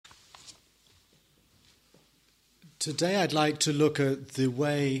Today I'd like to look at the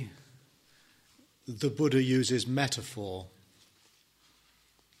way the Buddha uses metaphor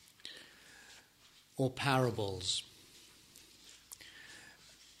or parables.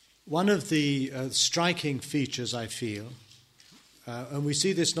 One of the striking features, I feel, and we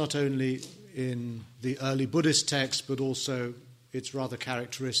see this not only in the early Buddhist texts, but also it's rather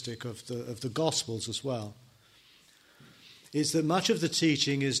characteristic of the Gospels as well, is that much of the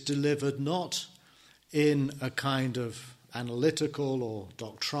teaching is delivered not in a kind of analytical or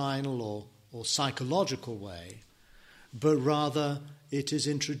doctrinal or psychological way, but rather it is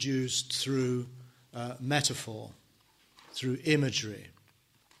introduced through metaphor, through imagery.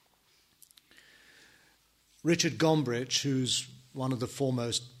 Richard Gombrich, who's one of the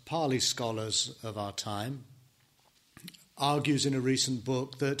foremost Pali scholars of our time, argues in a recent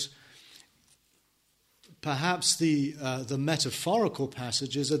book that perhaps the metaphorical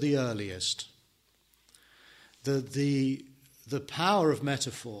passages are the earliest. The power of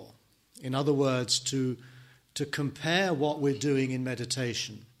metaphor, in other words, to compare what we're doing in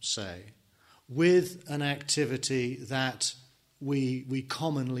meditation, say, with an activity that we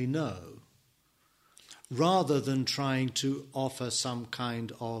commonly know, rather than trying to offer some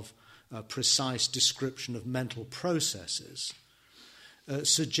kind of precise description of mental processes,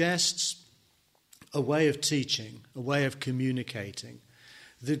 suggests a way of teaching, a way of communicating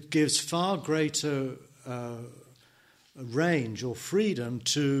that gives far greater range or freedom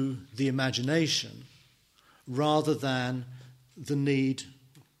to the imagination rather than the need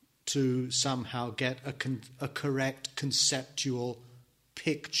to somehow get a correct conceptual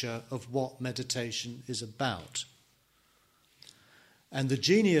picture of what meditation is about. And the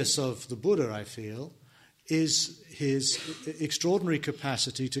genius of the Buddha, I feel, is his extraordinary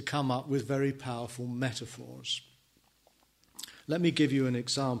capacity to come up with very powerful metaphors. Let me give you an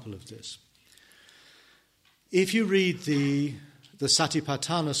example of this. If you read the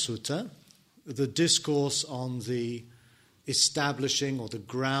Satipatthana Sutta, the discourse on the establishing or the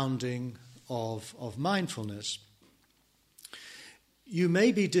grounding of mindfulness, you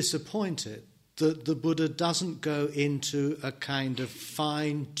may be disappointed that the Buddha doesn't go into a kind of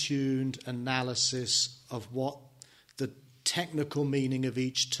fine-tuned analysis of what the technical meaning of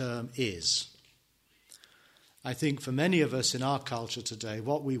each term is. I think for many of us in our culture today,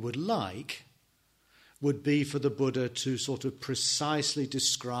 what we would like would be for the Buddha to sort of precisely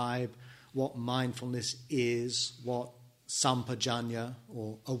describe what mindfulness is, what sampajanya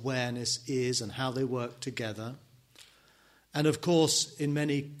or awareness is, and how they work together. And of course, in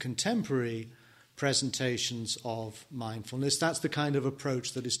many contemporary presentations of mindfulness, that's the kind of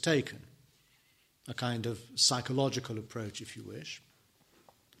approach that is taken, a kind of psychological approach, if you wish.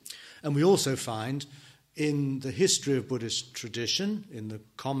 And we also find in the history of Buddhist tradition, in the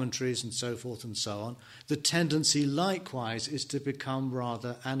commentaries and so forth and so on, the tendency likewise is to become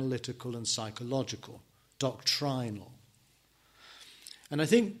rather analytical and psychological, doctrinal. And I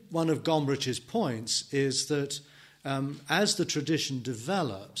think one of Gombrich's points is that as the tradition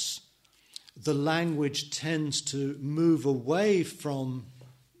develops, the language tends to move away from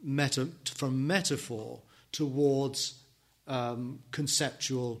metaphor towards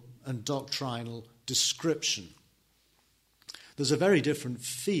conceptual and doctrinal description. There's a very different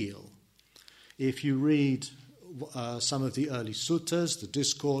feel if you read some of the early suttas, the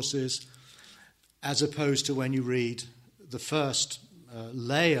discourses, as opposed to when you read the first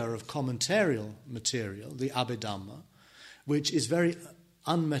layer of commentarial material, the Abhidhamma, which is very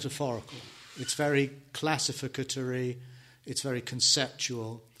unmetaphorical. It's very classificatory, it's very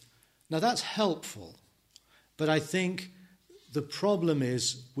conceptual. Now that's helpful, but I think the problem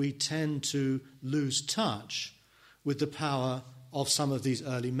is we tend to lose touch with the power of some of these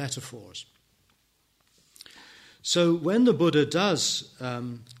early metaphors. So when the Buddha does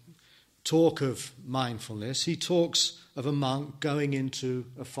talk of mindfulness, he talks of a monk going into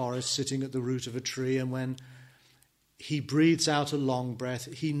a forest, sitting at the root of a tree, and when he breathes out a long breath,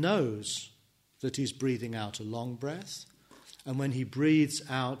 he knows that he's breathing out a long breath. And when he breathes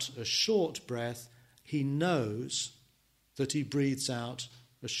out a short breath, he knows that he breathes out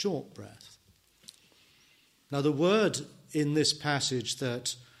a short breath. Now, the word in this passage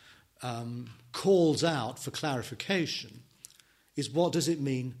that calls out for clarification is, what does it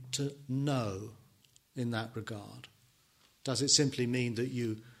mean to know in that regard? Does it simply mean that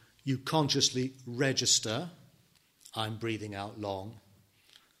you consciously register, I'm breathing out long,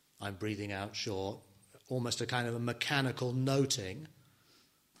 I'm breathing out short, almost a kind of a mechanical noting?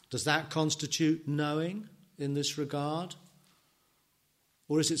 Does that constitute knowing in this regard?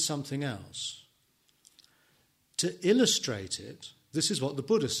 Or is it something else? To illustrate it, this is what the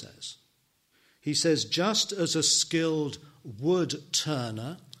Buddha says. He says, just as a skilled wood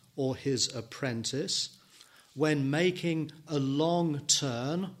turner or his apprentice, when making a long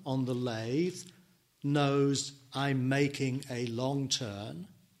turn on the lathe, knows I'm making a long turn,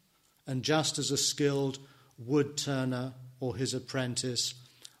 and just as a skilled wood turner or his apprentice,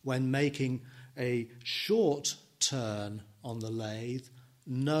 when making a short turn on the lathe,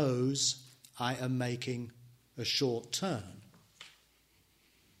 knows I am making a short turn.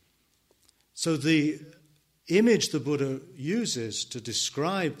 So the image the Buddha uses to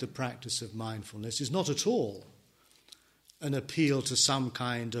describe the practice of mindfulness is not at all an appeal to some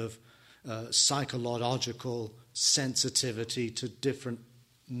kind of psychological sensitivity to different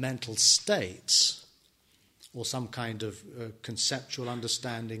mental states, or some kind of conceptual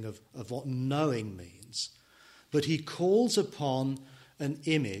understanding of what knowing means. But he calls upon an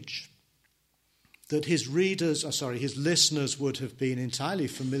image that his listeners would have been entirely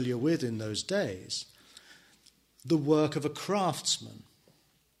familiar with in those days, the work of a craftsman.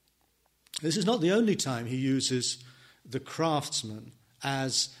 This is not the only time he uses the craftsman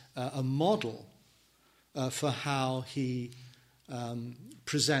as a model for how he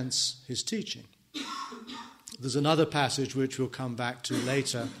presents his teaching. There's another passage which we'll come back to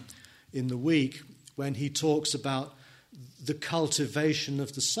later in the week when he talks about the cultivation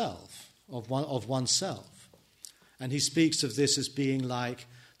of the self, of oneself. And he speaks of this as being like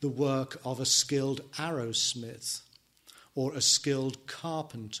the work of a skilled arrowsmith or a skilled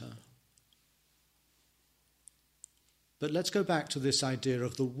carpenter. But let's go back to this idea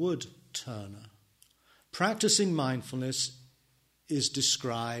of the wood turner. Practicing mindfulness is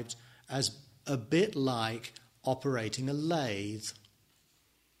described as a bit like operating a lathe.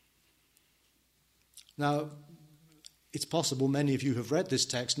 Now, it's possible many of you have read this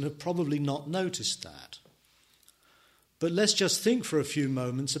text and have probably not noticed that. But let's just think for a few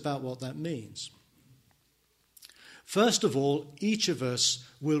moments about what that means. First of all, each of us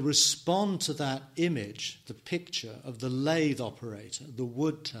will respond to that image, the picture of the lathe operator, the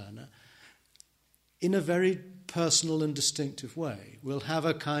wood turner, in a very personal and distinctive way. We'll have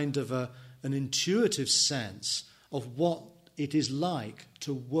a kind of an intuitive sense of what it is like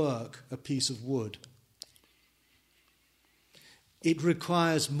to work a piece of wood. It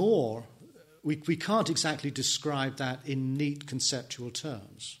requires more. We can't exactly describe that in neat conceptual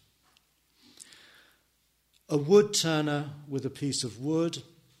terms. A wood turner with a piece of wood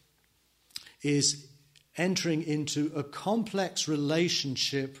is entering into a complex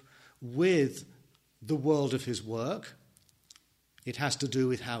relationship with the world of his work. It has to do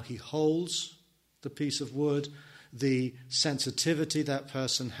with how he holds the piece of wood, the sensitivity that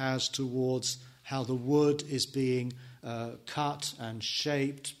person has towards how the wood is being cut and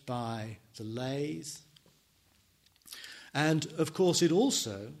shaped by the lathe. And, of course, it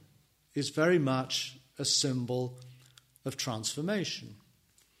also is very much a symbol of transformation.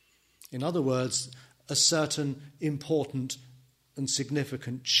 In other words, a certain important and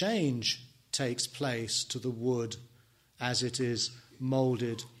significant change takes place to the wood as it is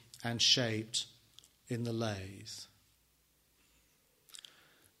moulded and shaped in the lathe.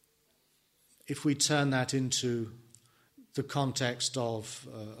 If we turn that into the context of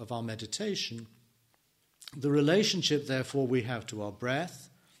our meditation, the relationship, therefore, we have to our breath,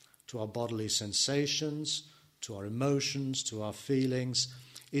 to our bodily sensations, to our emotions, to our feelings,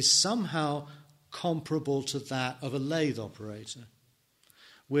 is somehow comparable to that of a lathe operator.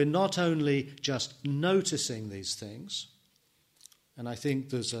 We're not only just noticing these things, and I think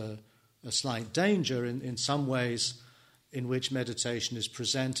there's a slight danger in some ways in which meditation is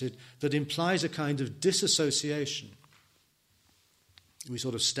presented that implies a kind of disassociation. We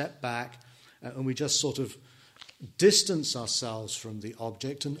sort of step back and we just sort of distance ourselves from the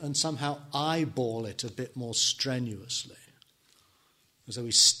object and somehow eyeball it a bit more strenuously, as though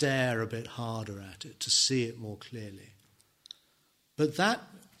we stare a bit harder at it to see it more clearly. But that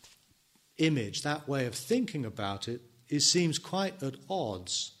image, that way of thinking about it, seems quite at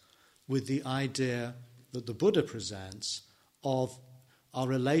odds with the idea that the Buddha presents of our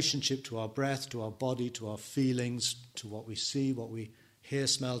relationship to our breath, to our body, to our feelings, to what we see, what we hear,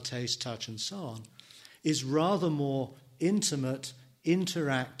 smell, taste, touch, and so on, is rather more intimate,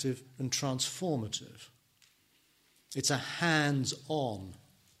 interactive, and transformative. It's a hands-on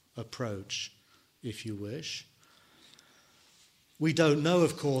approach, if you wish. We don't know,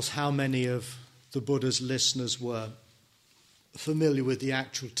 of course, how many of the Buddha's listeners were familiar with the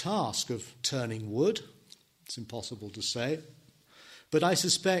actual task of turning wood. It's impossible to say. But I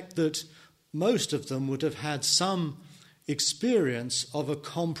suspect that most of them would have had some experience of a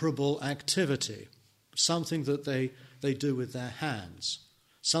comparable activity, something that they do with their hands.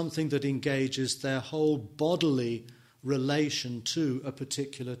 something that engages their whole bodily relation to a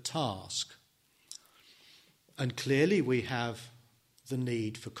particular task. And clearly we have the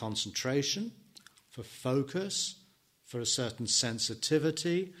need for concentration, for focus, for a certain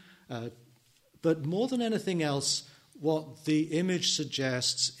sensitivity. But more than anything else, what the image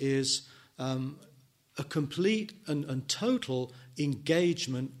suggests is a complete and total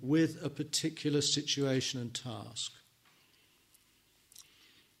engagement with a particular situation and task.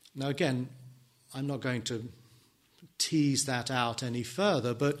 Now again, I'm not going to tease that out any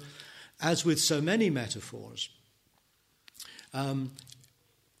further, but as with so many metaphors,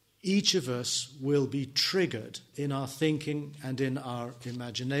 each of us will be triggered in our thinking and in our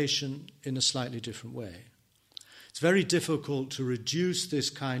imagination in a slightly different way. It's very difficult to reduce this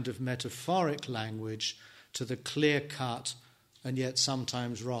kind of metaphoric language to the clear-cut and yet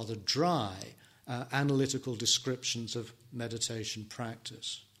sometimes rather dry analytical descriptions of meditation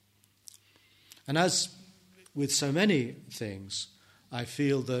practice. And as with so many things, I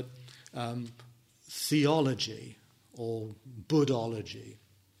feel that theology or Buddhology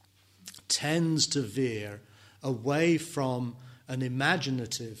tends to veer away from an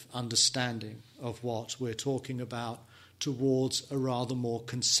imaginative understanding of what we're talking about towards a rather more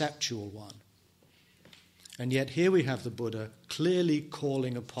conceptual one. And yet here we have the Buddha clearly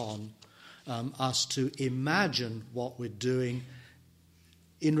calling upon us to imagine what we're doing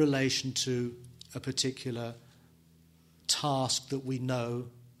in relation to a particular task that we know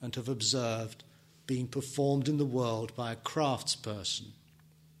and have observed being performed in the world by a craftsperson.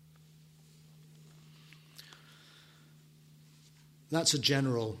 That's a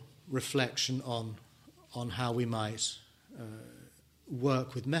general reflection on how we might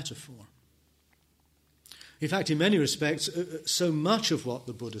work with metaphor. In fact, in many respects, so much of what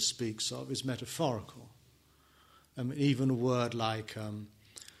the Buddha speaks of is metaphorical. Even a word like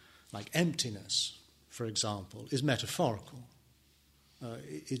emptiness, for example, is metaphorical.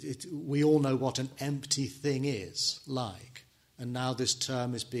 We all know what an empty thing is like, and now this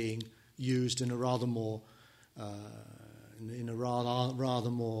term is being used in a rather more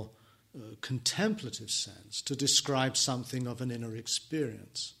contemplative sense to describe something of an inner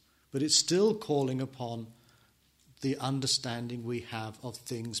experience. But it's still calling upon the understanding we have of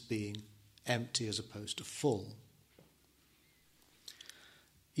things being empty as opposed to full.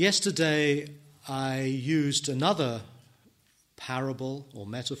 Yesterday I used another parable or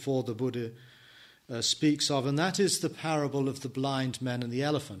metaphor the Buddha speaks of, and that is the parable of the blind man and the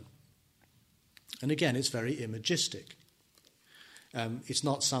elephant. And again, it's very imagistic. It's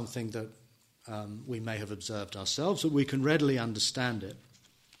not something that we may have observed ourselves, but we can readily understand it.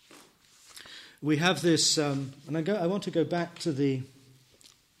 We have this, and I want to go back to the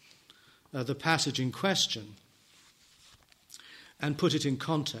passage in question and put it in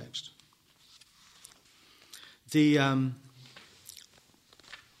context. The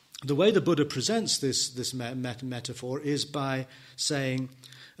way the Buddha presents this metaphor is by saying,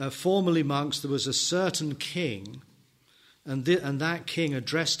 formerly, monks, there was a certain king, and that king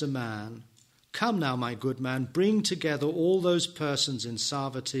addressed a man, "Come now, my good man, bring together all those persons in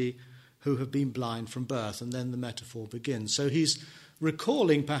Savatthi who have been blind from birth." And then the metaphor begins. So he's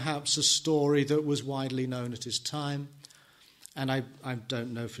recalling perhaps a story that was widely known at his time. And I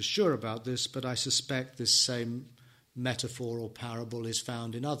don't know for sure about this, but I suspect this same metaphor or parable is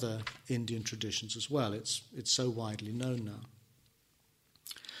found in other Indian traditions as well. It's so widely known now.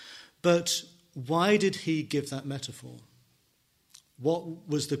 But why did he give that metaphor? What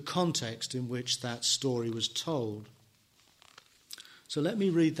was the context in which that story was told? So let me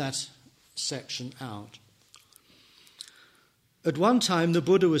read that section out. At one time, the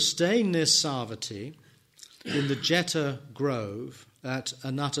Buddha was staying near Savatthi in the Jeta Grove at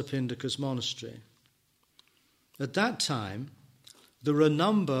Anathapindika's monastery. At that time, there were a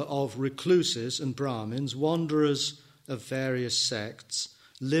number of recluses and Brahmins, wanderers of various sects,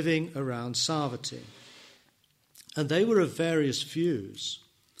 living around Savatthi. And they were of various views,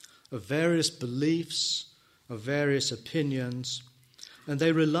 of various beliefs, of various opinions, and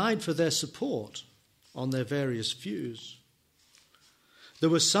they relied for their support on their various views. There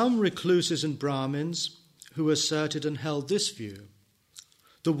were some recluses and Brahmins who asserted and held this view: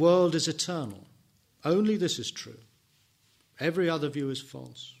 the world is eternal, only this is true. Every other view is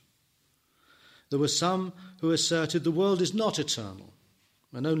false. There were some who asserted the world is not eternal,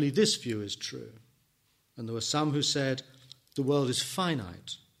 and only this view is true. And there were some who said the world is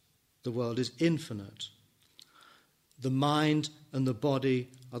finite, the world is infinite. The mind and the body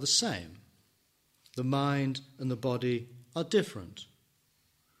are the same. The mind and the body are different.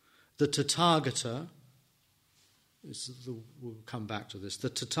 The Tathagata, we'll come back to this, the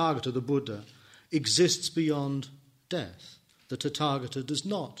Tathagata, the Buddha, exists beyond death. The Tathagata does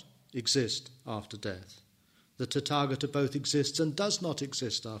not exist after death. The Tathagata both exists and does not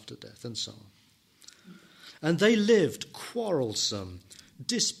exist after death, and so on. And they lived quarrelsome,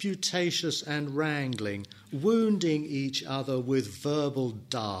 disputatious and wrangling, wounding each other with verbal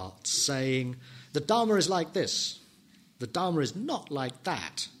darts, saying, the Dharma is like this, the Dharma is not like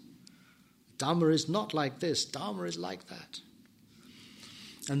that, Dharma is not like this, Dharma is like that.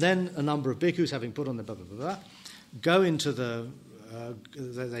 And then a number of bhikkhus, having put on the go into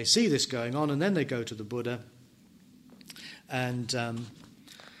they see this going on, and then they go to the Buddha, and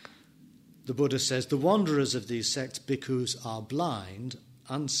the Buddha says, the wanderers of these sects, bhikkhus, are blind,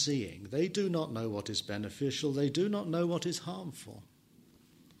 unseeing. They do not know what is beneficial. They do not know what is harmful.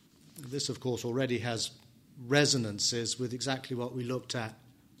 This, of course, already has resonances with exactly what we looked at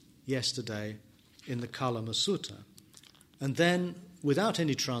yesterday in the Kalama Sutta. And then, without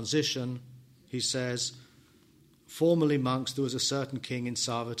any transition, he says, formerly, monks, there was a certain king in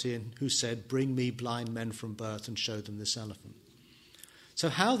Savatthi who said, bring me blind men from birth and show them this elephant. So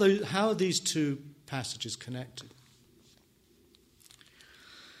how are these two passages connected?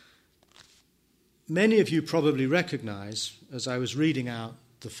 Many of you probably recognize, as I was reading out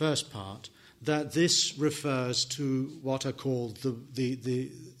the first part, that this refers to what are called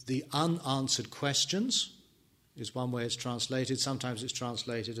the unanswered questions, is one way it's translated. Sometimes it's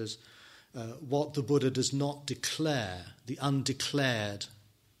translated as what the Buddha does not declare, the undeclared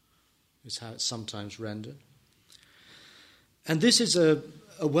is how it's sometimes rendered. And this is a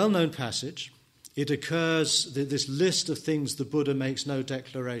well-known passage. It occurs, this list of things the Buddha makes no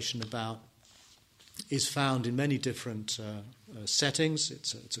declaration about is found in many different settings.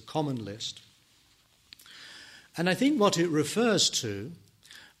 It's a common list. And I think what it refers to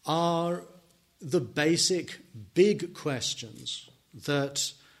are the basic big questions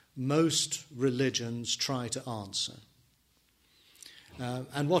that most religions try to answer.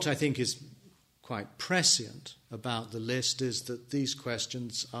 And what I think is quite prescient about the list is that these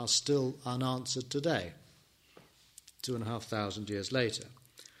questions are still unanswered today, 2,500 years later.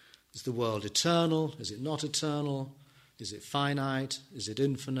 Is the world eternal? Is it not eternal? Is it finite? Is it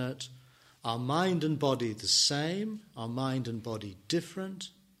infinite? Are mind and body the same? Are mind and body different?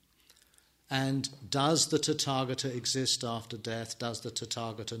 And does the Tathagata exist after death? Does the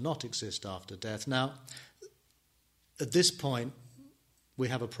Tathagata not exist after death? Now, at this point, we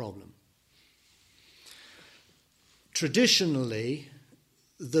have a problem. Traditionally,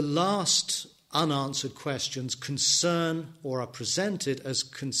 the last unanswered questions concern or are presented as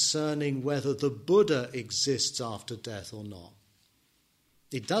concerning whether the Buddha exists after death or not.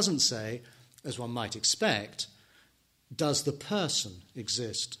 It doesn't say, as one might expect, does the person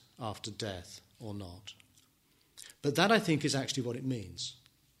exist after death or not? But that, I think, is actually what it means.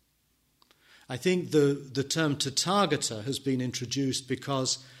 I think the term Tathagata has been introduced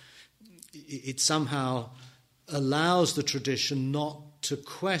because it somehow allows the tradition not to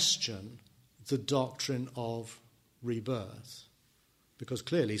question the doctrine of rebirth. Because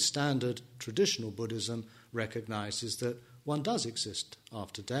clearly standard traditional Buddhism recognizes that one does exist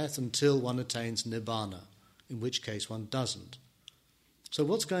after death until one attains nibbana, in which case one doesn't. So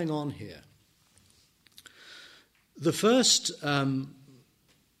what's going on here? The first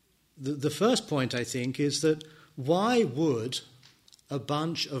point, I think, is that why would a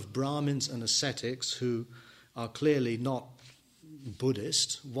bunch of Brahmins and ascetics who are clearly not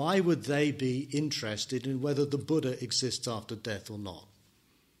Buddhist, why would they be interested in whether the Buddha exists after death or not?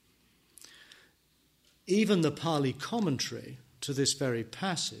 Even the Pali commentary to this very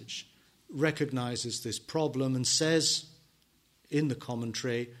passage recognizes this problem and says in the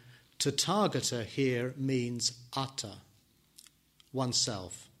commentary, Tathagata here means atta,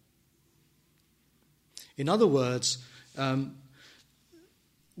 oneself. In other words,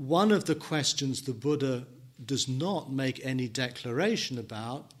 one of the questions the Buddha does not make any declaration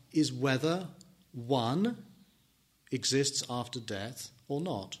about is whether one exists after death or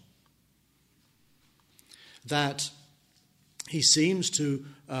not. That he seems to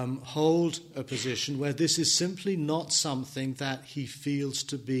hold a position where this is simply not something that he feels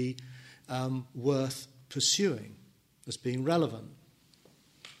to be worth pursuing as being relevant.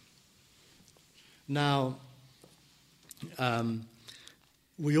 Now,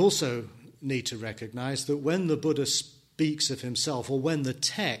 we also need to recognize that when the Buddha speaks of himself, or when the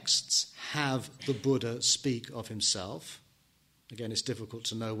texts have the Buddha speak of himself, again, it's difficult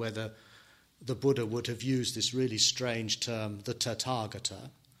to know whether the Buddha would have used this really strange term, the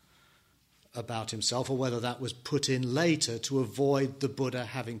Tathagata, about himself, or whether that was put in later to avoid the Buddha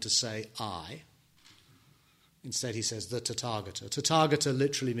having to say I. Instead he says the Tathagata. Tathagata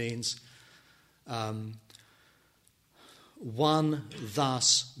literally means one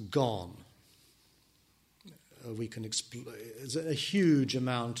thus gone. We can there's a huge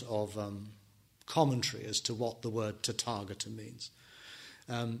amount of commentary as to what the word Tathagata means.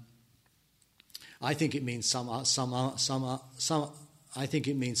 I think it means I think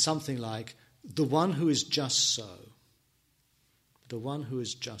it means something like the one who is just so. The one who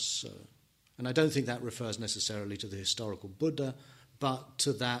is just so. And I don't think that refers necessarily to the historical Buddha, but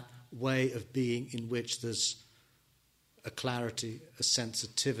to that way of being in which there's a clarity, a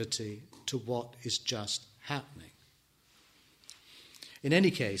sensitivity to what is just happening. In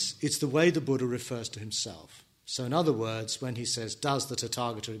any case, it's the way the Buddha refers to himself. So in other words, when he says, does the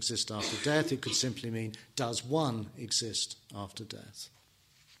Tathagata exist after death, it could simply mean, does one exist after death?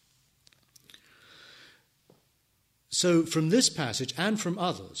 So from this passage and from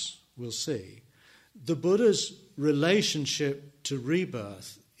others, we'll see, the Buddha's relationship to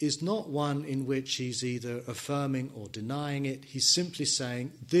rebirth is not one in which he's either affirming or denying it. He's simply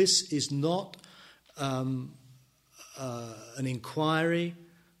saying this is not an inquiry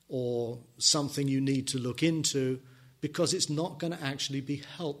or something you need to look into because it's not going to actually be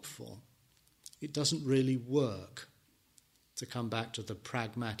helpful. It doesn't really work, to come back to the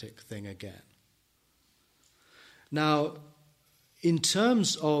pragmatic thing again. Now, in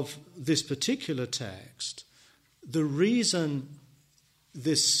terms of this particular text, the reason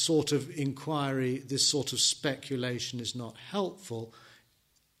this sort of inquiry, this sort of speculation is not helpful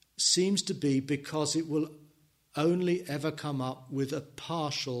seems to be because it will only ever come up with a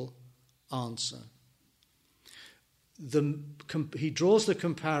partial answer. He draws the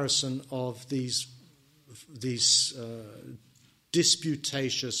comparison of these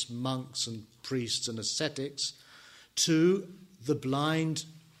disputatious monks and priests and ascetics to the blind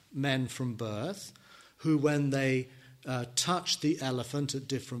men from birth who, when they touch the elephant at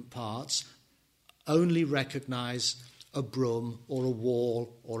different parts, only recognize a broom or a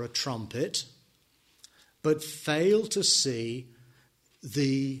wall or a trumpet, but fail to see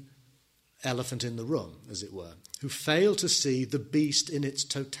the elephant in the room, as it were, who fail to see the beast in its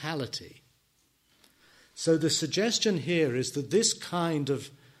totality. So the suggestion here is that this kind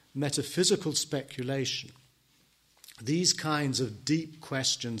of metaphysical speculation, these kinds of deep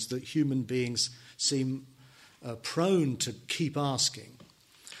questions that human beings seem prone to keep asking,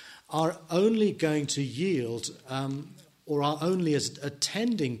 are only going to yield or are only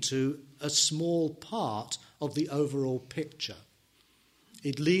attending to a small part of the overall picture.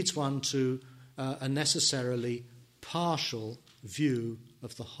 It leads one to a necessarily partial view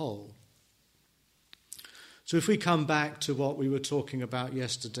of the whole. So if we come back to what we were talking about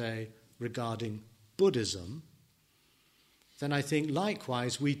yesterday regarding Buddhism, then I think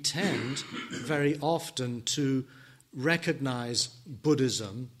likewise we tend very often to recognize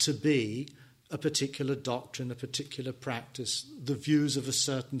Buddhism to be a particular doctrine, a particular practice, the views of a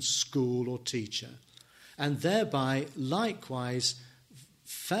certain school or teacher, and thereby likewise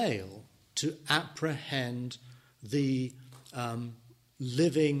fail to apprehend the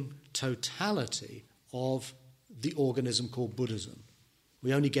living totality of the organism called Buddhism.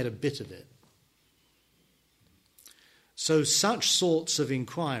 We only get a bit of it. So such sorts of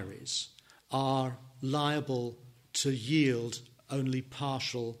inquiries are liable to yield only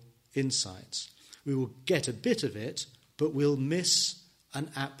partial insights. We will get a bit of it, but we'll miss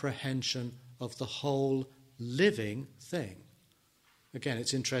an apprehension of the whole living thing. Again,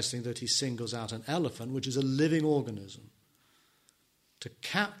 it's interesting that he singles out an elephant, which is a living organism. To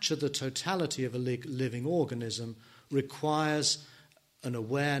capture the totality of a living organism requires an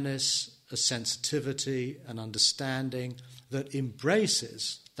awareness, a sensitivity, an understanding that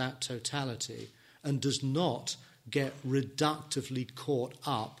embraces that totality and does not get reductively caught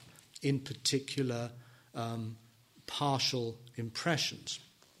up in particular partial impressions.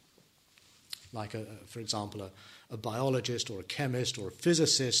 Like, for example, a biologist or a chemist or a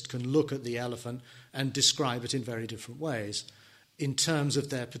physicist can look at the elephant and describe it in very different ways in terms of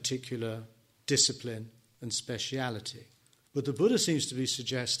their particular discipline and speciality. But the Buddha seems to be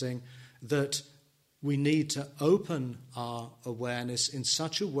suggesting that we need to open our awareness in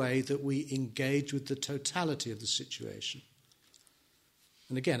such a way that we engage with the totality of the situation.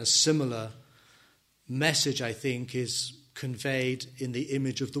 And again, a similar message, I think, is conveyed in the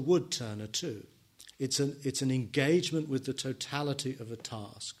image of the wood turner too. It's an engagement with the totality of a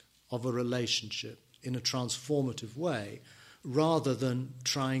task, of a relationship, in a transformative way, rather than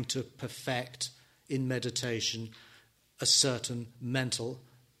trying to perfect in meditation a certain mental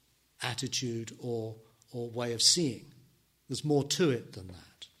attitude or way of seeing. There's more to it than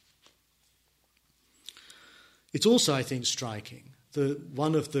that. It's also, I think, striking that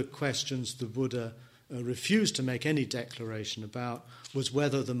one of the questions the Buddha refused to make any declaration about was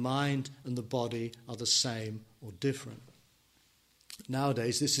whether the mind and the body are the same or different.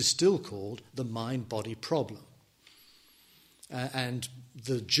 Nowadays, this is still called the mind-body problem. And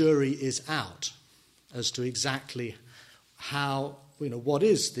the jury is out as to exactly how, what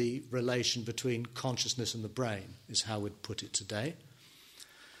is the relation between consciousness and the brain, is how we'd put it today.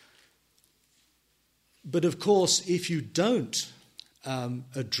 But of course, if you don't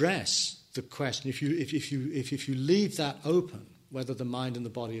address the question, if you leave that open, whether the mind and the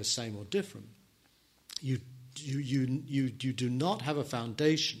body are same or different, you do not have a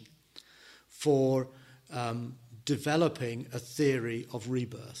foundation for developing a theory of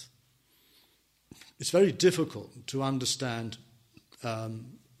rebirth. It's very difficult to understand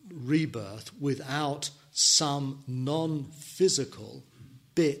rebirth without some non-physical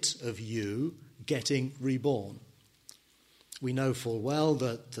bit of you getting reborn. We know full well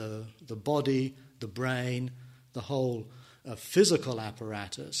that the body, the brain, the whole physical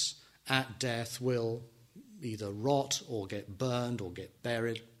apparatus at death will either rot or get burned or get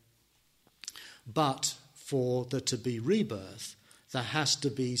buried. But for there to be rebirth, there has to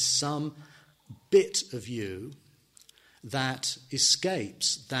be some bit of you that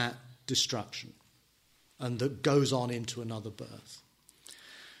escapes that destruction and that goes on into another birth.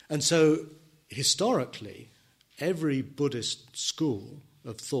 And so, historically, every Buddhist school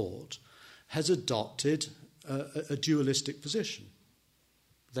of thought has adopted a dualistic position.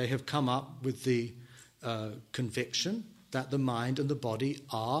 They have come up with the conviction that the mind and the body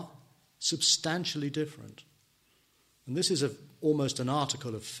are substantially different. And this is almost an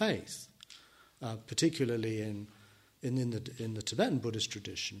article of faith, particularly in the Tibetan Buddhist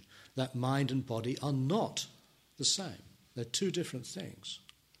tradition, that mind and body are not the same. They're two different things.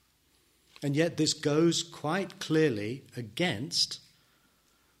 And yet this goes quite clearly against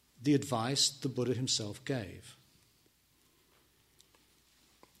the advice the Buddha himself gave.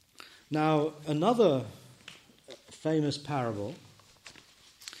 Now, another famous parable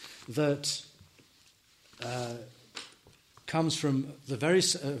that comes from the very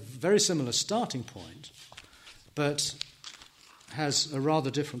similar starting point, but has a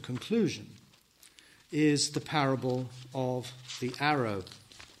rather different conclusion, is the parable of the arrow.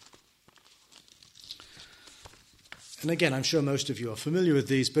 And again, I'm sure most of you are familiar with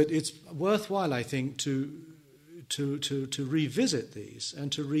these, but it's worthwhile, I think, to revisit these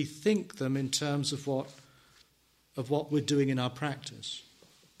and to rethink them in terms of what we're doing in our practice.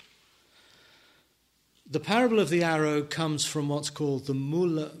 The parable of the arrow comes from what's called the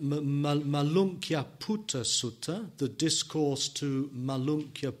Malunkyaputta Sutta, the discourse to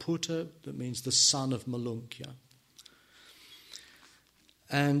Malunkyaputta, that means the son of Malunkya.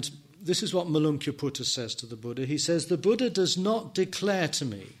 And this is what Malunkyaputta says to the Buddha. He says, "The Buddha does not declare to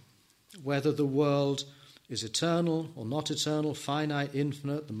me whether the world is eternal or not eternal, finite,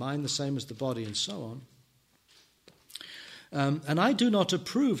 infinite, the mind the same as the body, and so on. And I do not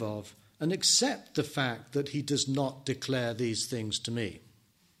approve of and accept the fact that he does not declare these things to me.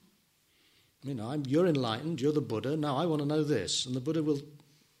 You're enlightened, you're the Buddha, now I want to know this." And the Buddha will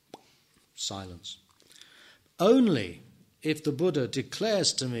silence. "Only if the Buddha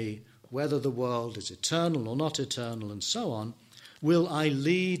declares to me whether the world is eternal or not eternal, and so on, will I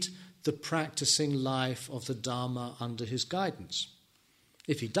lead the practicing life of the Dharma under his guidance.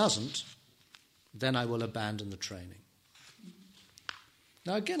 If he doesn't, then I will abandon the training."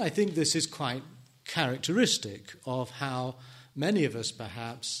 Now again, I think this is quite characteristic of how many of us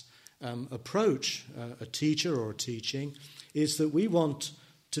perhaps approach a teacher or a teaching, is that we want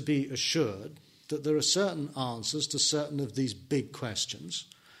to be assured that there are certain answers to certain of these big questions,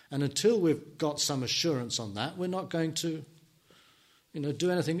 and until we've got some assurance on that, we're not going to do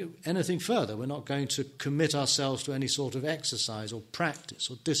anything further. We're not going to commit ourselves to any sort of exercise or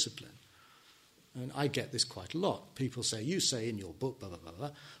practice or discipline. And I get this quite a lot. People say, "You say in your book, blah, blah, blah,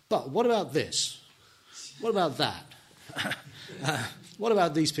 blah, but what about this? What about that? What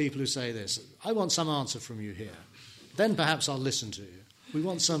about these people who say this? I want some answer from you here. Then perhaps I'll listen to you. We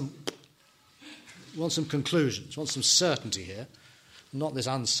want some conclusions, want some certainty here, not this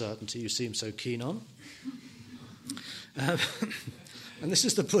uncertainty you seem so keen on." And this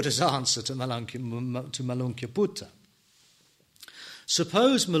is the Buddha's answer to Malunkyaputta.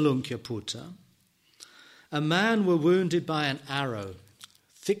 "Suppose, Malunkyaputta, a man were wounded by an arrow,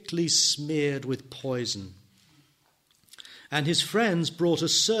 thickly smeared with poison, and his friends brought a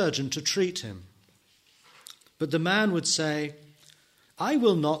surgeon to treat him. But the man would say, 'I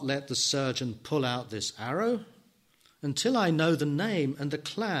will not let the surgeon pull out this arrow until I know the name and the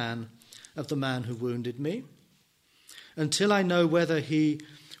clan of the man who wounded me, until I know whether he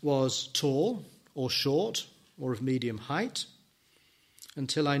was tall or short or of medium height,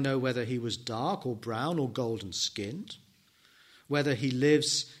 until I know whether he was dark or brown or golden-skinned, whether he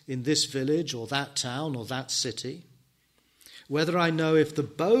lives in this village or that town or that city, whether I know if the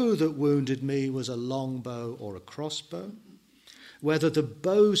bow that wounded me was a long bow or a crossbow, whether the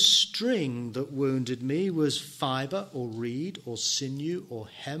bowstring that wounded me was fibre or reed or sinew or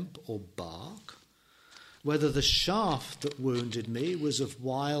hemp or bark, whether the shaft that wounded me was of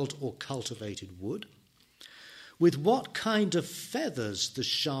wild or cultivated wood, with what kind of feathers the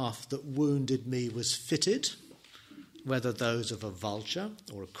shaft that wounded me was fitted, whether those of a vulture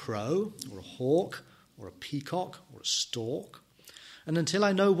or a crow or a hawk or a peacock or a stork, and until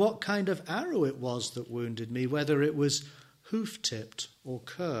I know what kind of arrow it was that wounded me, whether it was hoof-tipped or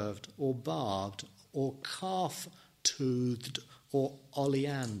curved or barbed or calf-toothed or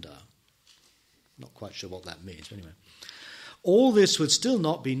oleander. Not quite sure what that means, but anyway. All this would still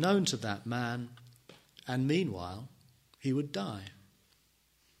not be known to that man, and meanwhile he would die.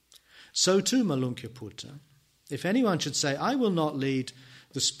 So too, Malunkyaputta, if anyone should say, I will not lead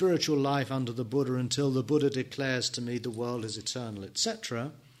the spiritual life under the Buddha until the Buddha declares to me the world is eternal,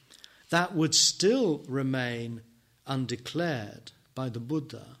 etc., that would still remain undeclared by the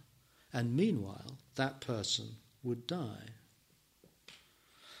Buddha, and meanwhile that person would die.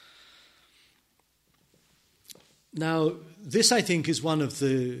 Now, this, I think, is one of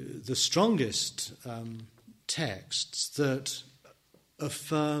the strongest texts that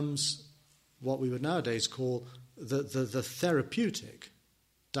affirms what we would nowadays call the therapeutic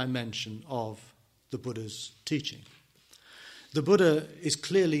dimension of the Buddha's teaching. The Buddha is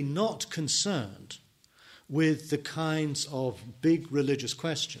clearly not concerned with the kinds of big religious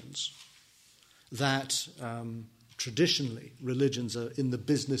questions that traditionally religions are in the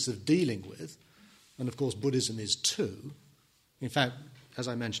business of dealing with, and of course Buddhism is too. In fact, as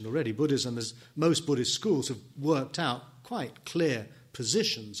I mentioned already, Buddhism, as most Buddhist schools, have worked out quite clear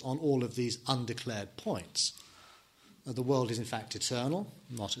positions on all of these undeclared points. The world is in fact eternal,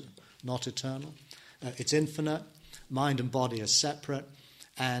 not eternal. It's infinite, mind and body are separate,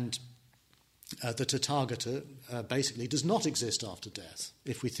 and the Tathagata basically does not exist after death,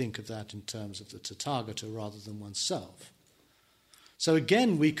 if we think of that in terms of the Tathagata rather than oneself. So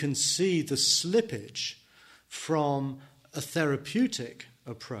again, we can see the slippage from a therapeutic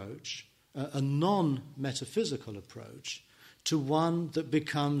approach, a non-metaphysical approach, to one that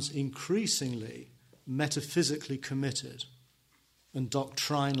becomes increasingly metaphysically committed and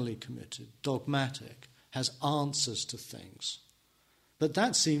doctrinally committed, dogmatic, has answers to things. But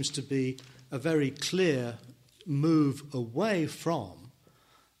that seems to be a very clear move away from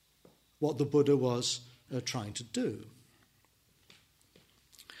what the Buddha was trying to do.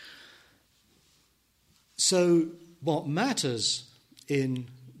 So what matters in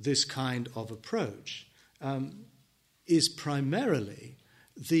this kind of approach is primarily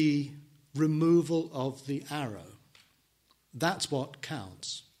the removal of the arrow. That's what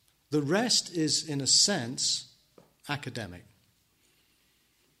counts. The rest is, in a sense, academic.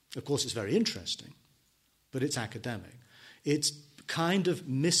 Of course, it's very interesting, but it's academic. It kind of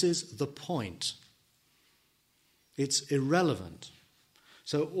misses the point. It's irrelevant.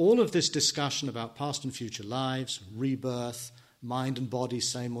 So all of this discussion about past and future lives, rebirth, mind and body,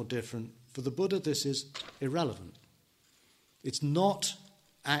 same or different, for the Buddha this is irrelevant. It's not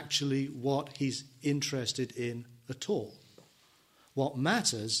actually what he's interested in at all. What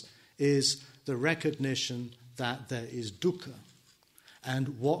matters is the recognition that there is dukkha,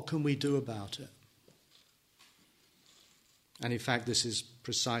 and what can we do about it? And in fact, this is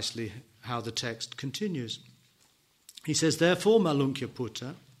precisely how the text continues. He says, therefore,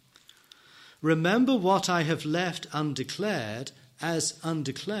 Malunkyaputta, remember what I have left undeclared as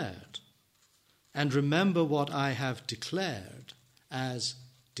undeclared, and remember what I have declared as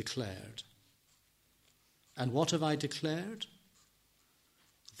declared. And what have I declared?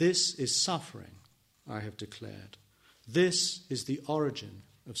 This is suffering, I have declared. This is the origin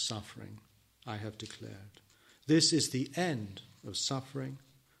of suffering, I have declared. This is the end of suffering,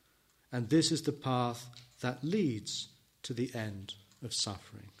 and this is the path that leads to the end of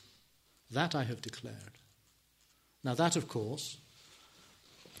suffering. That I have declared. Now that, of course,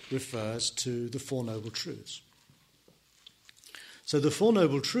 refers to the Four Noble Truths. So the Four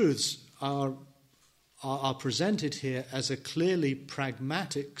Noble Truths are presented here as a clearly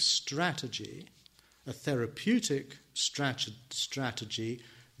pragmatic strategy, a therapeutic strategy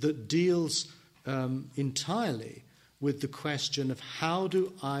that deals entirely with the question of how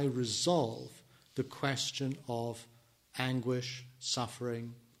do I resolve the question of anguish,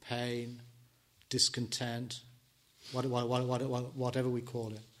 suffering, pain, discontent, whatever we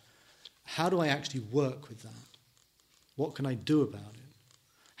call it. How do I actually work with that? What can I do about it?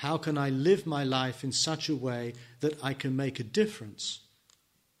 How can I live my life in such a way that I can make a difference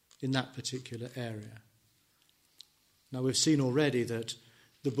in that particular area? Now, we've seen already that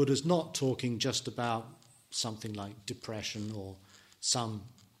the Buddha's not talking just about something like depression or some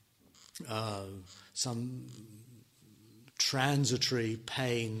transitory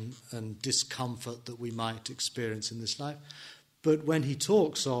pain and discomfort that we might experience in this life. But when he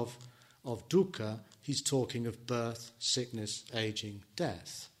talks of dukkha, he's talking of birth, sickness, aging,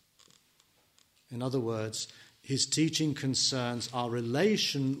 death. In other words, his teaching concerns our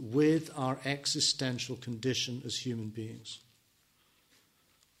relation with our existential condition as human beings.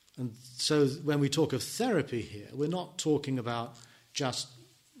 And so when we talk of therapy here, we're not talking about just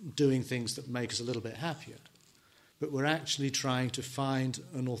doing things that make us a little bit happier, but we're actually trying to find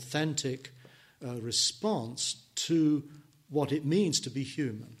an authentic response to what it means to be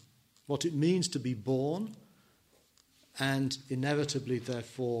human, what it means to be born, and inevitably,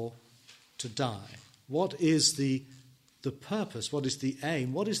 therefore, to die. What is the purpose? What is the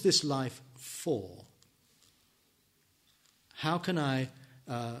aim? What is this life for? How can I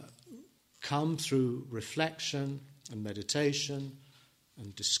come through reflection and meditation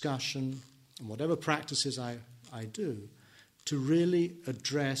and discussion and whatever practices I do to really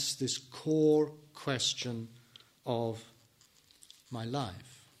address this core question of my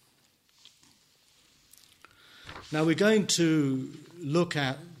life? Now we're going to look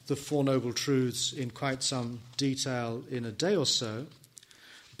at the Four Noble Truths in quite some detail in a day or so,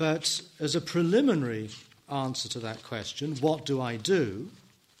 but as a preliminary answer to that question, what do I do?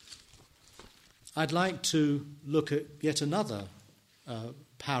 I'd like to look at yet another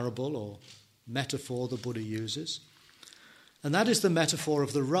parable or metaphor the Buddha uses, and that is the metaphor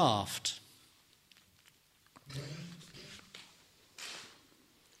of the raft.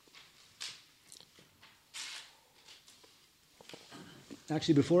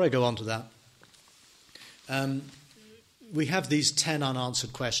 Actually, before I go on to that, we have these 10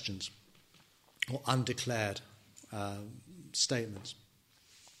 unanswered questions, or undeclared statements.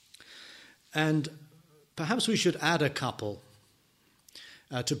 And perhaps we should add a couple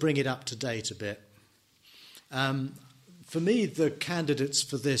to bring it up to date a bit. For me, the candidates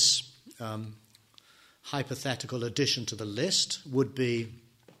for this hypothetical addition to the list would be,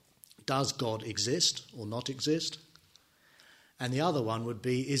 does God exist or not exist? And the other one would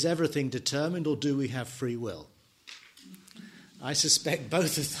be, is everything determined or do we have free will? I suspect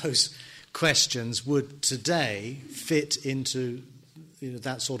both of those questions would today fit into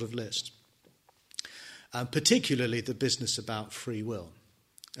that sort of list, particularly the business about free will.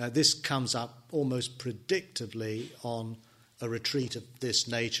 This comes up almost predictably on a retreat of this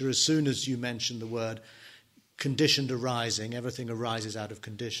nature. As soon as you mention the word conditioned arising, everything arises out of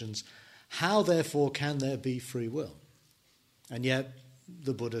conditions. How, therefore, can there be free will? And yet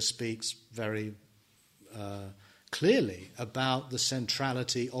the Buddha speaks very clearly about the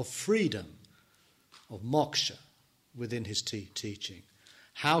centrality of freedom, of moksha, within his teaching.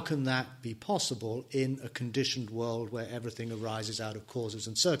 How can that be possible in a conditioned world where everything arises out of causes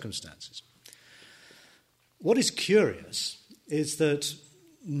and circumstances? What is curious is that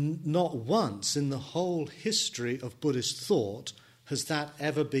not once in the whole history of Buddhist thought has that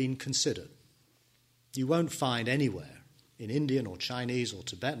ever been considered. You won't find anywhere in Indian or Chinese or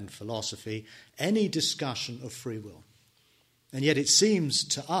Tibetan philosophy any discussion of free will. And yet it seems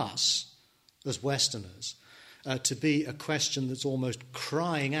to us, as Westerners, to be a question that's almost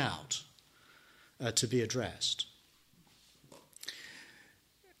crying out to be addressed.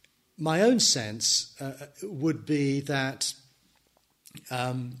 My own sense would be that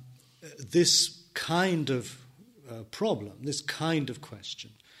this kind of problem, this kind of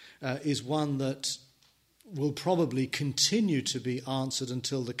question, is one that will probably continue to be answered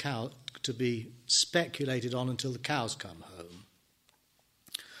until to be speculated on until the cows come home.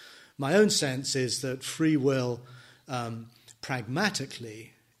 My own sense is that free will,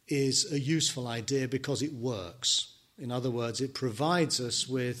 pragmatically, is a useful idea because it works. In other words, it provides us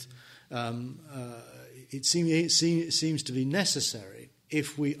with, it seems to be necessary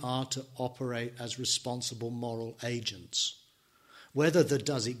if we are to operate as responsible moral agents. Whether there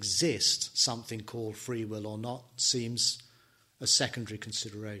does exist something called free will or not seems a secondary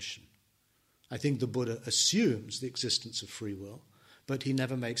consideration. I think the Buddha assumes the existence of free will, but he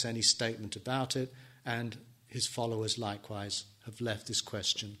never makes any statement about it, and his followers likewise have left this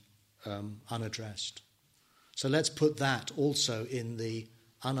question unaddressed. So let's put that also in the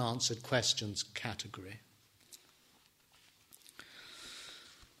unanswered questions category.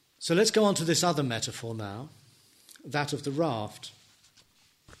 So let's go on to this other metaphor now. that of the raft.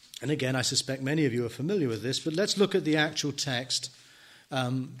 And again, I suspect many of you are familiar with this, but let's look at the actual text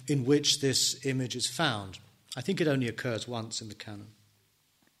in which this image is found. I think it only occurs once in the canon.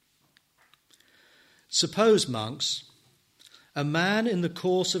 Suppose, monks, a man in the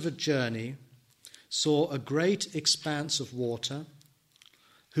course of a journey saw a great expanse of water,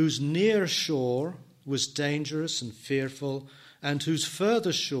 whose near shore was dangerous and fearful, and whose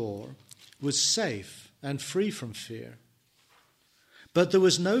further shore was safe and free from fear. But there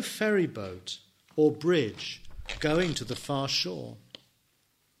was no ferry boat or bridge going to the far shore.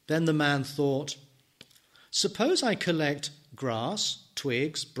 Then the man thought, suppose I collect grass,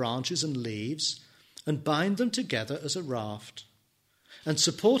 twigs, branches, and leaves, and bind them together as a raft, and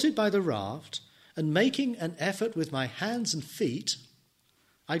supported by the raft, and making an effort with my hands and feet,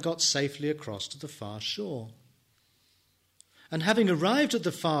 I got safely across to the far shore. And having arrived at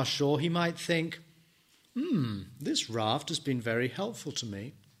the far shore, he might think, this raft has been very helpful to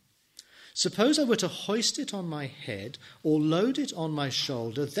me. Suppose I were to hoist it on my head or load it on my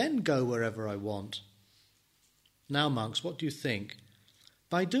shoulder, then go wherever I want. Now, monks, what do you think?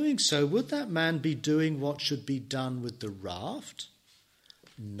 By doing so, would that man be doing what should be done with the raft?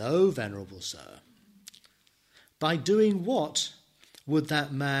 No, venerable sir. By doing what would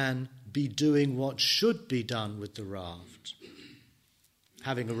that man be doing what should be done with the raft?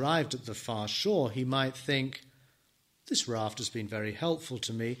 Having arrived at the far shore, he might think, this raft has been very helpful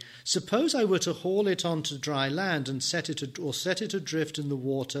to me. Suppose I were to haul it onto dry land and set it adrift in the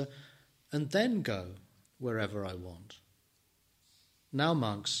water, and then go wherever I want. Now,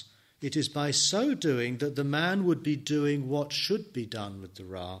 monks, it is by so doing that the man would be doing what should be done with the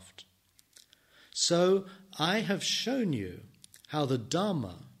raft. So I have shown you how the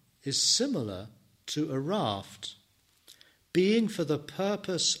Dharma is similar to a raft, being for the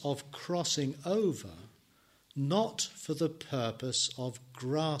purpose of crossing over, not for the purpose of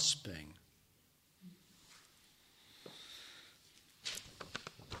grasping.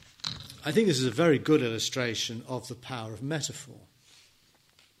 I think this is a very good illustration of the power of metaphor.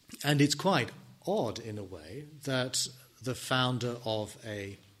 And it's quite odd, in a way, that the founder of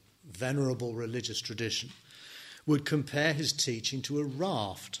a venerable religious tradition would compare his teaching to a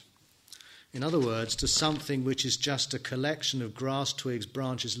raft. In other words, to something which is just a collection of grass, twigs,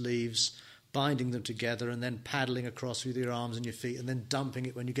 branches, leaves, binding them together and then paddling across with your arms and your feet and then dumping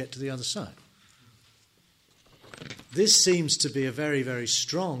it when you get to the other side. This seems to be a very, very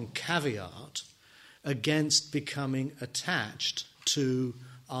strong caveat against becoming attached to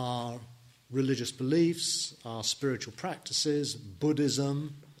our religious beliefs, our spiritual practices,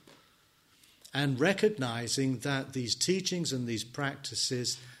 Buddhism, and recognizing that these teachings and these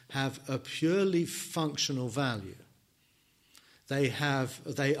practices have a purely functional value. They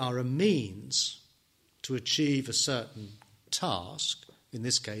are a means to achieve a certain task, in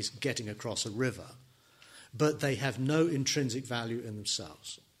this case, getting across a river, but they have no intrinsic value in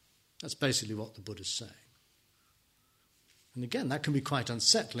themselves. That's basically what the Buddha's saying. And again, that can be quite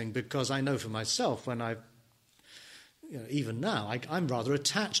unsettling, because I know for myself, when even now, I'm rather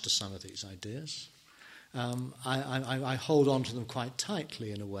attached to some of these ideas. I hold on to them quite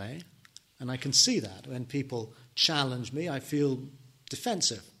tightly in a way, and I can see that. When people challenge me, I feel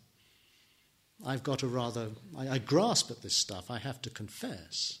defensive. I grasp at this stuff, I have to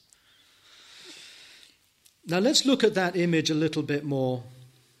confess. Now let's look at that image a little bit more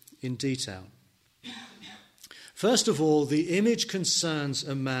in detail. First of all, the image concerns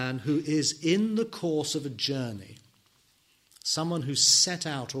a man who is in the course of a journey, someone who's set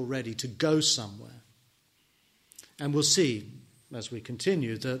out already to go somewhere. And we'll see, as we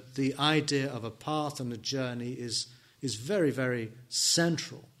continue, that the idea of a path and a journey is very, very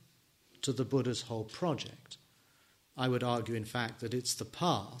central to the Buddha's whole project. I would argue, in fact, that it's the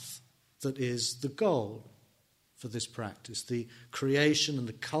path that is the goal for this practice, the creation and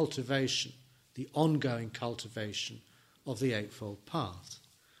the cultivation, the ongoing cultivation of the Eightfold Path.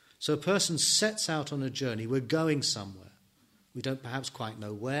 So a person sets out on a journey. We're going somewhere. We don't perhaps quite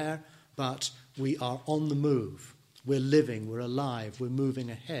know where, but we are on the move. We're living, we're alive, we're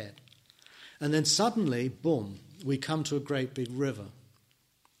moving ahead. And then suddenly, boom, we come to a great big river.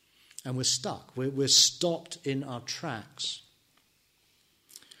 And we're stuck. We're stopped in our tracks.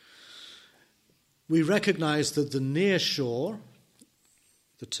 We recognize that the near shore,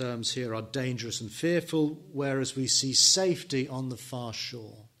 the terms here are dangerous and fearful, whereas we see safety on the far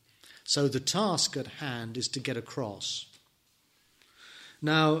shore. So the task at hand is to get across.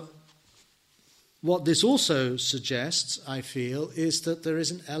 Now, what this also suggests, I feel, is that there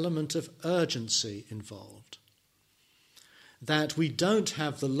is an element of urgency involved. That we don't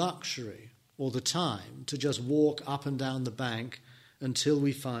have the luxury or the time to just walk up and down the bank until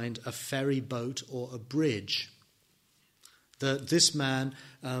we find a ferry boat or a bridge. That this man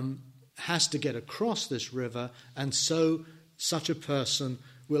has to get across this river, and so such a person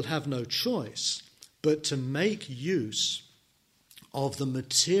will have no choice but to make use of the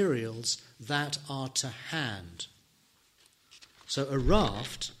materials that are to hand. So a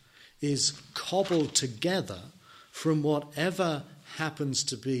raft is cobbled together from whatever happens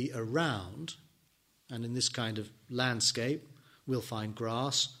to be around, and in this kind of landscape we'll find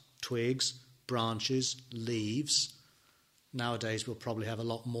grass, twigs, branches, leaves. Nowadays we'll probably have a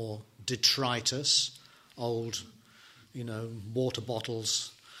lot more detritus, old, water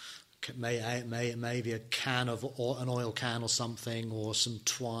bottles, maybe a can of an oil can or something, or some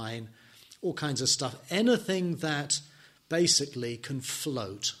twine, all kinds of stuff, anything that basically can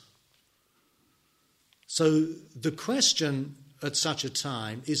float. So the question at such a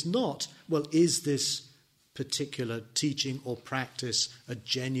time is not, well, is this particular teaching or practice a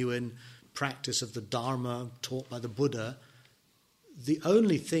genuine practice of the Dharma taught by the Buddha? The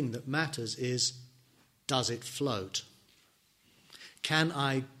only thing that matters is, does it float? Can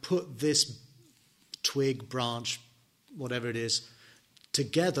I put this twig, branch, whatever it is,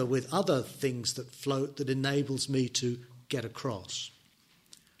 together with other things that float that enables me to get across?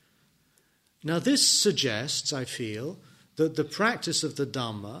 Now this suggests, I feel, that the practice of the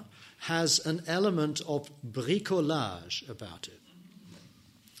Dhamma has an element of bricolage about it.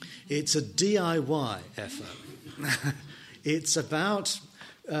 It's a DIY effort. It's about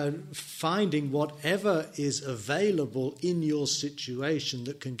finding whatever is available in your situation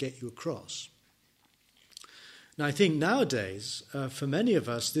that can get you across. Now, I think nowadays, for many of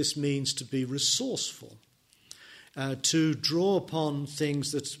us, this means to be resourceful, to draw upon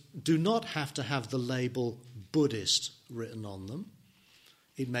things that do not have to have the label Buddhist written on them.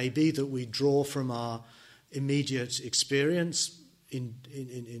 It may be that we draw from our immediate experience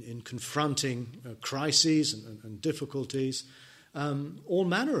in confronting crises and difficulties, all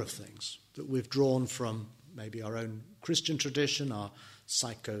manner of things that we've drawn from maybe our own Christian tradition, our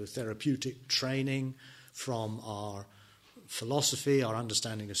psychotherapeutic training, from our philosophy, our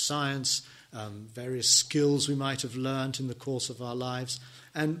understanding of science, various skills we might have learnt in the course of our lives.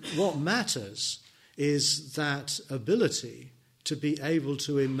 And what matters is that ability to be able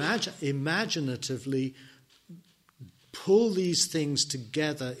to imaginatively pull these things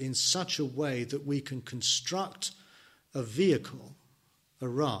together in such a way that we can construct a vehicle, a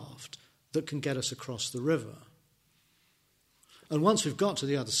raft, that can get us across the river. And once we've got to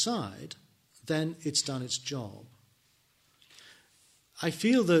the other side, then it's done its job. I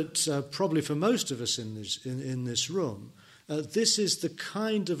feel that probably for most of us in this room, this is the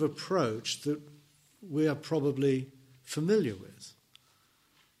kind of approach that we are probably familiar with.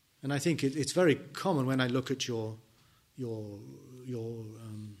 And I think it's very common when I look at the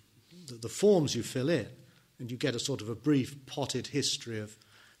forms you fill in, and you get a sort of a brief potted history of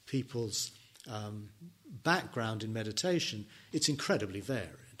people's background in meditation. It's incredibly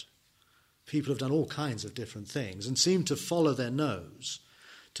varied. People have done all kinds of different things and seem to follow their nose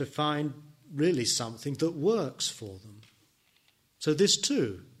to find really something that works for them. So this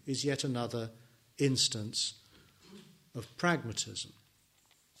too is yet another instance of pragmatism.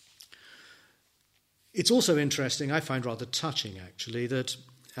 It's also interesting, I find rather touching actually, that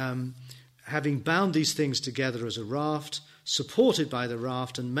having bound these things together as a raft, supported by the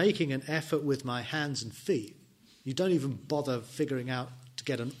raft and making an effort with my hands and feet, you don't even bother figuring out to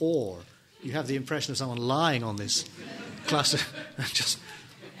get an oar. You have the impression of someone lying on this cluster and just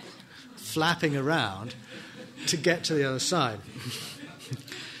flapping around to get to the other side.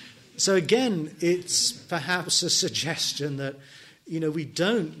 So again, it's perhaps a suggestion that, we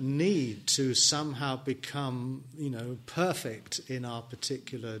don't need to somehow become, perfect in our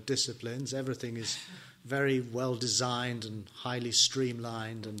particular disciplines. Everything is very well designed and highly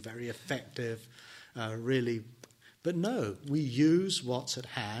streamlined and very effective, really. But no, we use what's at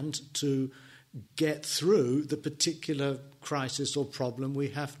hand to get through the particular crisis or problem we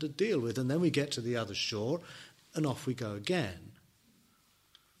have to deal with. And then we get to the other shore and off we go again.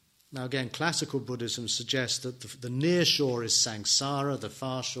 Now again, classical Buddhism suggests that the near shore is samsara, the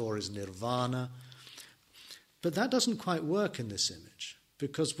far shore is nirvana. But that doesn't quite work in this image,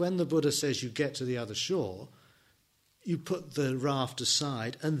 because when the Buddha says you get to the other shore, you put the raft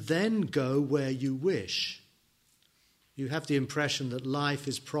aside and then go where you wish. You have the impression that life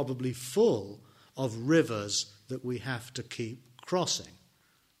is probably full of rivers that we have to keep crossing,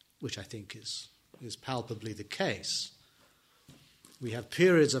 which I think is palpably the case. We have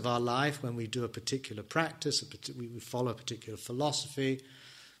periods of our life when we do a particular practice, we follow a particular philosophy,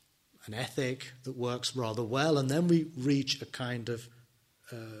 an ethic that works rather well, and then we reach a kind of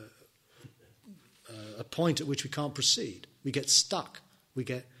a point at which we can't proceed. We get stuck.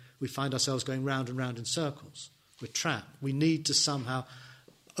 We find ourselves going round and round in circles. We're trapped. We need to somehow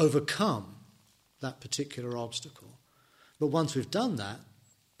overcome that particular obstacle. But once we've done that,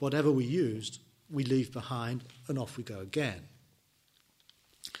 whatever we used, we leave behind and off we go again.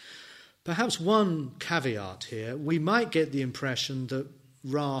 Perhaps one caveat here, we might get the impression that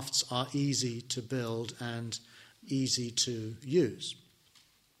rafts are easy to build and easy to use.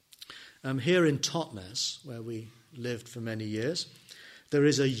 Here in Totnes, where we lived for many years, there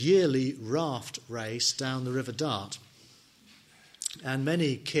is a yearly raft race down the River Dart. And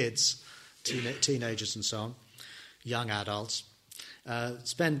many kids, teenagers and so on, young adults,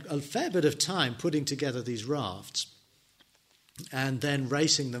 spend a fair bit of time putting together these rafts and then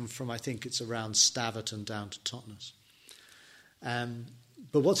racing them from, I think it's around Staverton down to Totnes.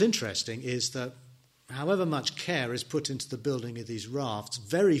 But what's interesting is that however much care is put into the building of these rafts,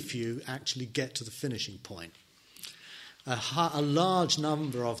 very few actually get to the finishing point. A large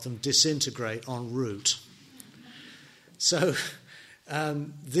number of them disintegrate en route. So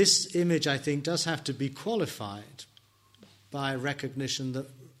this image, I think, does have to be qualified by recognition that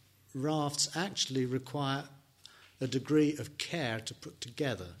rafts actually require a degree of care to put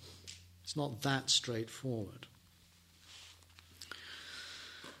together. It's not that straightforward.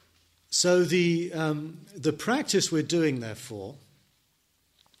 So the practice we're doing, therefore,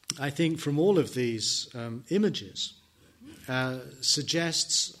 I think from all of these images,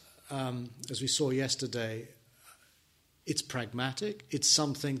 suggests, as we saw yesterday, it's pragmatic. It's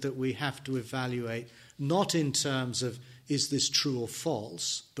something that we have to evaluate, not in terms of is this true or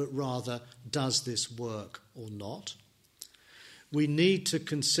false, but rather does this work or not. We need to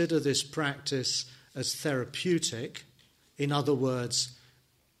consider this practice as therapeutic. In other words,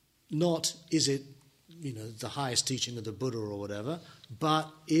 not is it, the highest teaching of the Buddha or whatever,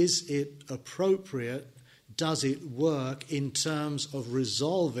 but is it appropriate? Does it work in terms of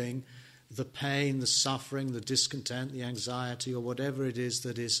resolving the pain, the suffering, the discontent, the anxiety, or whatever it is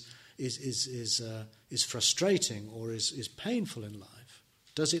that is frustrating or is painful in life?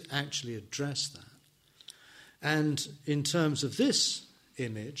 Does it actually address that? And in terms of this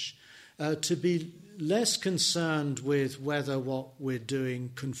image, to be less concerned with whether what we're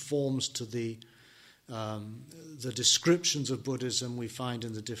doing conforms to the descriptions of Buddhism we find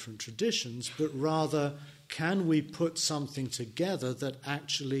in the different traditions, but rather can we put something together that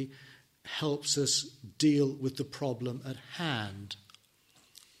actually helps us deal with the problem at hand?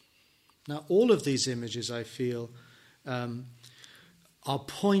 Now, all of these images, I feel, are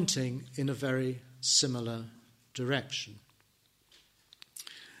pointing in a very similar direction.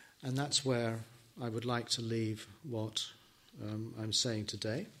 And that's where I would like to leave what I'm saying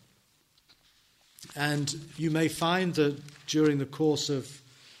today. And you may find that during the course of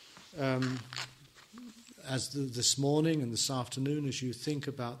this morning and this afternoon, as you think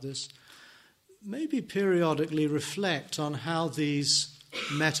about this, maybe periodically reflect on how these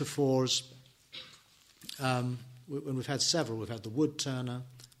metaphors, when we've had several, we've had the wood turner,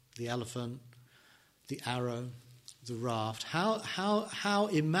 the elephant, the arrow, the raft, how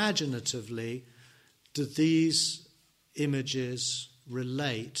imaginatively do these images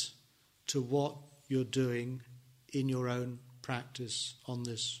relate to what you're doing in your own practice on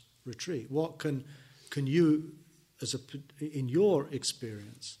this retreat? What can you, in your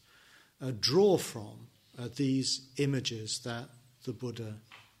experience, draw from these images that the Buddha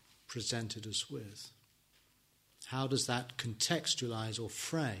presented us with? How does that contextualize or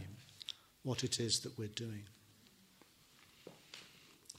frame what it is that we're doing?